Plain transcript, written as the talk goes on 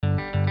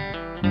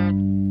Hi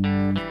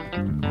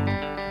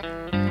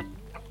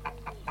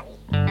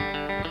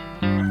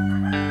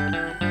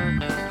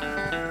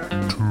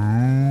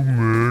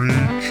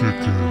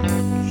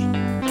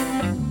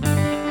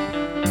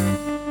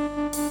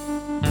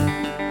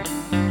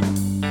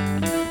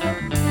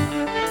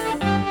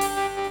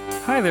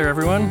there,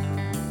 everyone.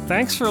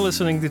 Thanks for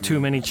listening to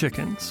Too Many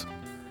Chickens.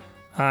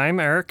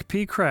 I'm Eric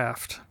P.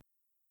 Kraft.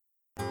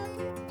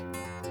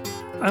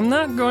 I'm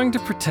not going to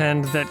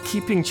pretend that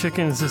keeping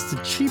chickens is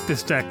the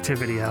cheapest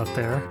activity out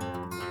there,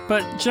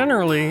 but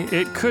generally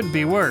it could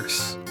be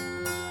worse.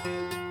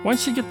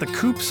 Once you get the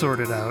coop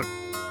sorted out,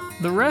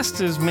 the rest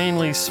is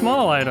mainly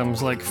small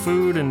items like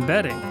food and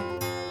bedding.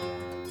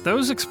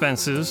 Those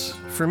expenses,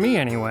 for me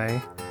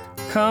anyway,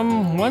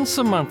 come once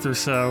a month or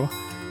so,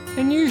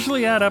 and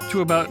usually add up to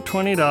about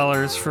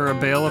 $20 for a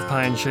bale of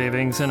pine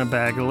shavings and a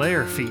bag of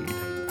layer feed.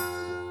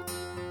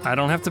 I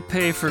don't have to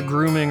pay for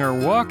grooming or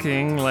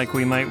walking like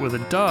we might with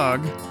a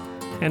dog,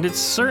 and it's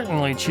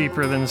certainly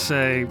cheaper than,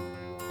 say,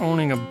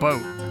 owning a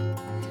boat.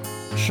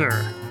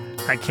 Sure,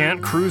 I can't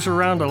cruise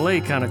around a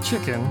lake on a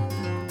chicken,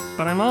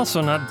 but I'm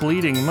also not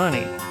bleeding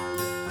money.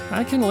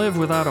 I can live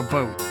without a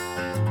boat.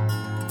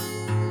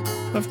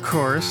 Of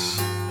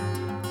course,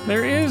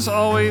 there is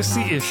always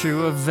the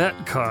issue of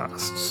vet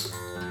costs.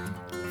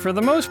 For the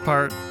most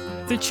part,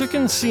 the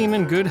chickens seem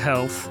in good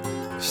health,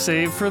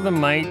 save for the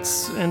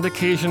mites and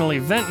occasionally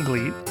vent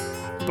gleat,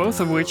 both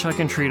of which I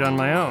can treat on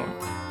my own.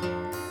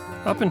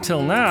 Up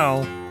until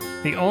now,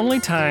 the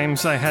only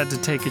times I had to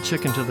take a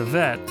chicken to the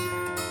vet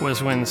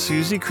was when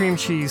Susie Cream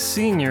Cheese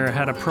Sr.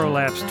 had a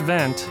prolapsed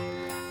vent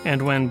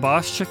and when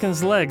Boss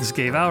Chicken's legs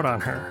gave out on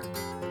her.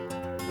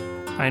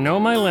 I know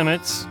my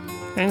limits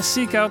and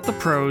seek out the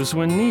pros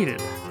when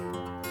needed.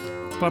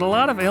 But a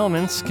lot of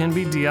ailments can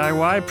be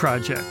DIY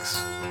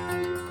projects.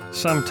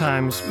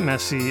 Sometimes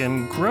messy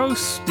and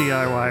gross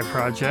DIY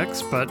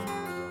projects, but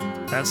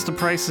that's the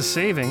price of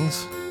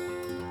savings.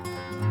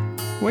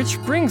 Which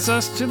brings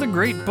us to the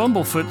Great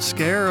Bumblefoot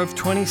Scare of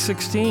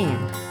 2016.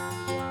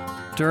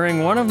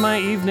 During one of my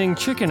evening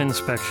chicken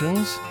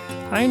inspections,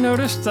 I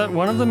noticed that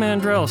one of the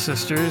Mandrell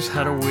sisters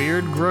had a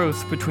weird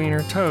growth between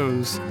her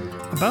toes,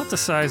 about the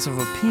size of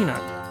a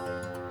peanut.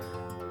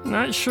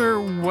 Not sure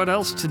what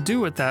else to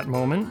do at that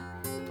moment,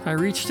 I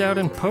reached out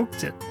and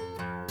poked it.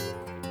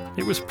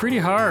 It was pretty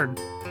hard,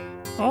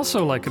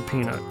 also like a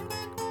peanut.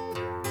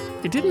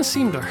 It didn't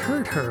seem to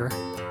hurt her,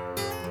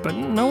 but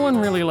no one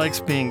really likes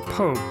being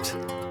poked,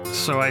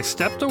 so I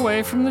stepped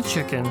away from the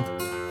chicken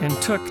and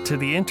took to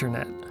the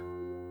internet.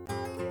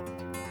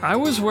 I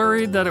was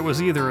worried that it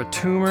was either a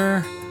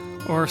tumor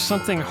or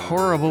something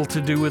horrible to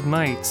do with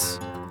mites,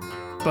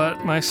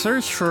 but my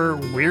search for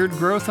weird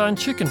growth on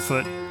chicken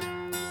foot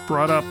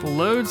brought up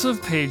loads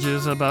of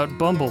pages about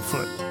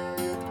bumblefoot.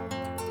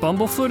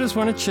 Bumblefoot is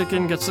when a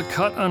chicken gets a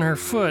cut on her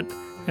foot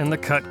and the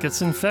cut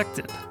gets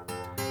infected.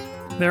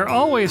 They're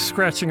always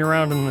scratching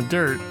around in the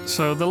dirt,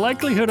 so the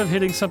likelihood of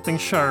hitting something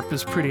sharp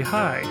is pretty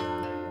high.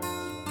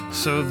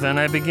 So then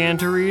I began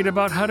to read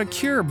about how to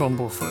cure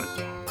bumblefoot.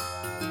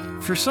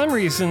 For some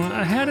reason,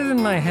 I had it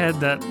in my head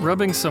that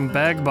rubbing some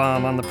bag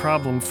balm on the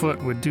problem foot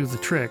would do the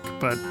trick,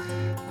 but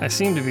I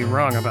seem to be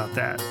wrong about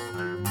that.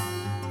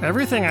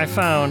 Everything I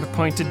found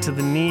pointed to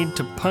the need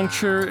to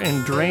puncture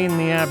and drain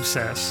the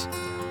abscess.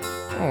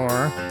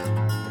 Or,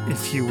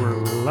 if you were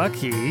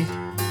lucky,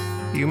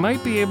 you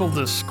might be able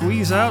to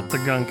squeeze out the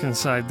gunk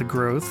inside the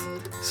growth,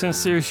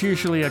 since there's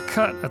usually a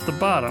cut at the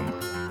bottom.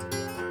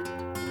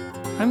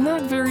 I'm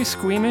not very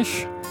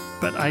squeamish,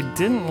 but I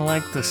didn't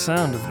like the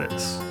sound of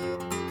this.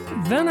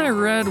 Then I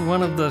read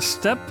one of the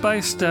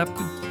step-by-step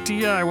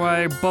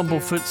DIY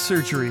bumblefoot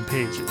surgery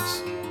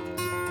pages.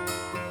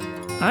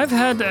 I've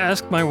had to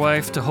ask my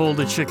wife to hold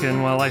a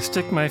chicken while I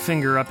stick my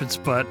finger up its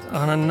butt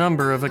on a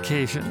number of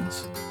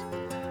occasions.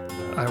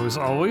 I was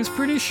always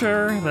pretty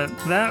sure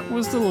that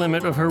was the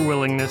limit of her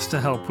willingness to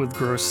help with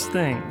gross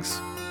things.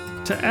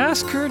 To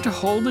ask her to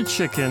hold a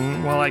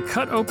chicken while I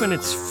cut open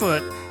its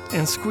foot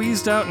and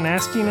squeezed out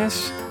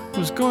nastiness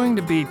was going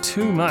to be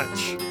too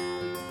much.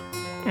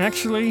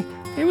 Actually,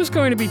 it was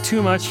going to be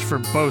too much for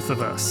both of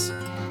us.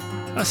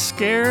 A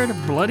scared,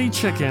 bloody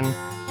chicken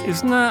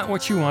is not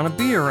what you want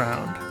to be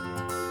around.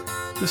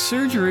 The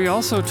surgery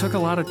also took a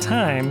lot of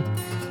time,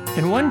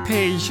 and one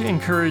page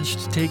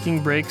encouraged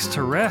taking breaks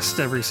to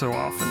rest every so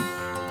often.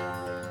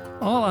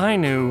 All I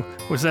knew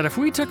was that if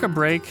we took a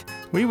break,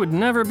 we would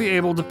never be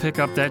able to pick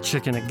up that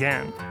chicken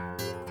again.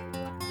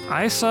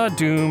 I saw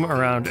doom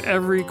around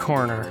every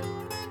corner,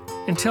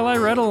 until I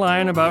read a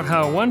line about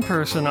how one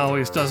person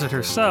always does it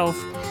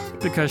herself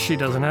because she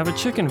doesn't have a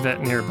chicken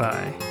vet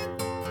nearby.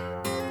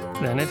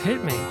 Then it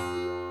hit me.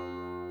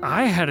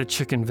 I had a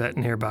chicken vet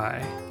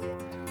nearby.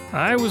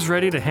 I was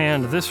ready to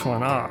hand this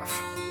one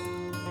off.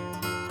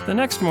 The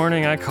next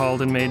morning, I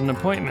called and made an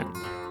appointment.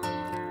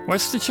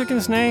 "What's the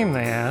chicken's name?"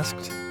 they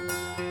asked.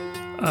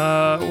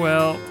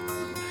 Well,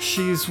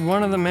 she's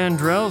one of the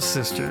Mandrell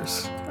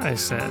sisters," I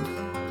said.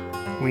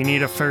 "We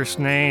need a first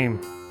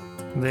name,"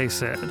 they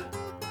said.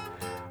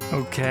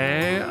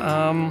 "Okay,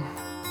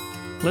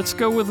 let's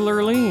go with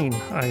Lurleen,"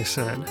 I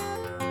said.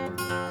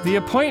 The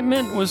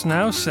appointment was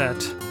now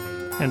set,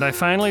 and I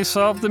finally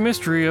solved the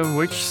mystery of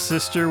which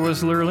sister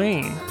was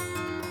Lurleen,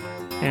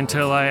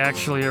 until I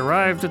actually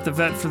arrived at the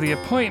vet for the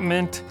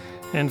appointment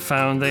and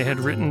found they had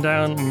written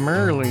down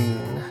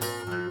Merlene.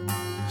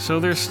 So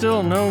there's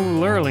still no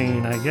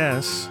Lurleen, I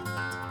guess.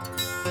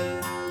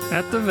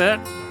 At the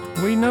vet,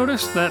 we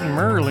noticed that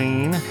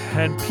Merlene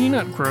had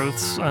peanut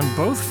growths on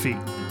both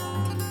feet.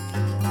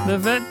 The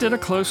vet did a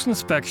close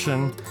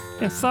inspection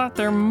and thought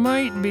there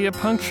might be a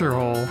puncture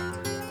hole,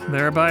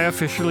 thereby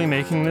officially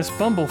making this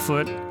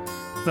Bumblefoot,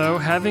 though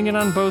having it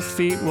on both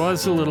feet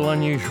was a little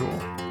unusual.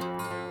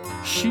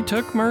 She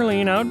took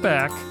Merlene out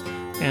back,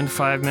 and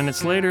 5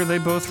 minutes later they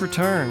both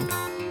returned.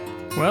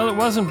 Well, it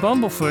wasn't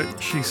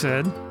Bumblefoot, she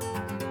said.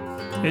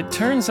 It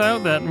turns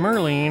out that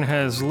Merlene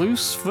has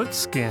loose foot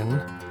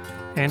skin,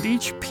 and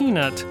each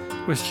peanut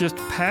was just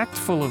packed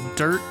full of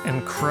dirt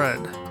and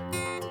crud.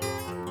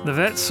 The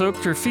vet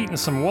soaked her feet in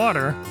some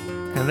water,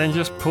 and then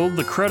just pulled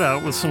the crud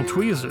out with some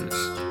tweezers.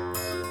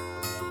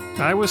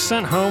 I was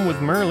sent home with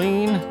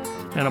Merlene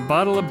and a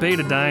bottle of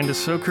betadine to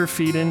soak her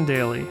feet in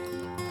daily.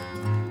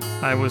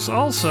 I was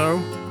also,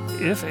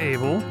 if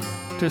able,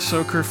 to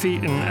soak her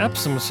feet in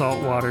Epsom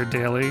salt water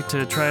daily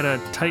to try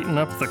to tighten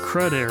up the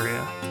crud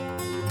area.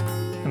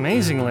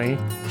 Amazingly,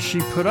 she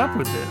put up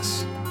with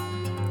this.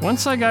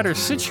 Once I got her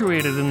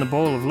situated in the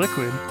bowl of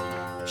liquid,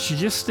 she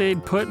just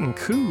stayed put and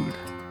cooed.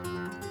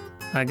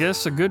 I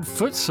guess a good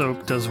foot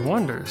soak does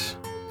wonders.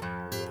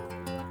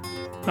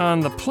 On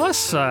the plus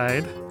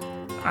side,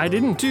 I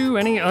didn't do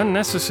any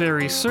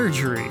unnecessary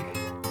surgery.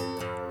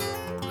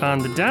 On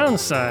the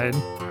downside,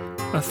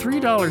 a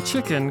 $3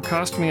 chicken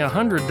cost me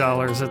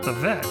 $100 at the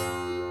vet.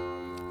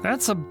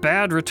 That's a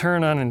bad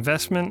return on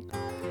investment,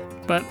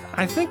 but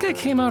I think I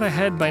came out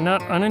ahead by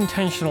not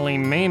unintentionally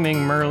maiming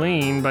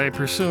Merlene by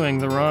pursuing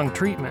the wrong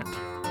treatment.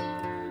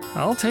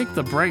 I'll take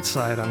the bright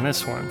side on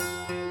this one.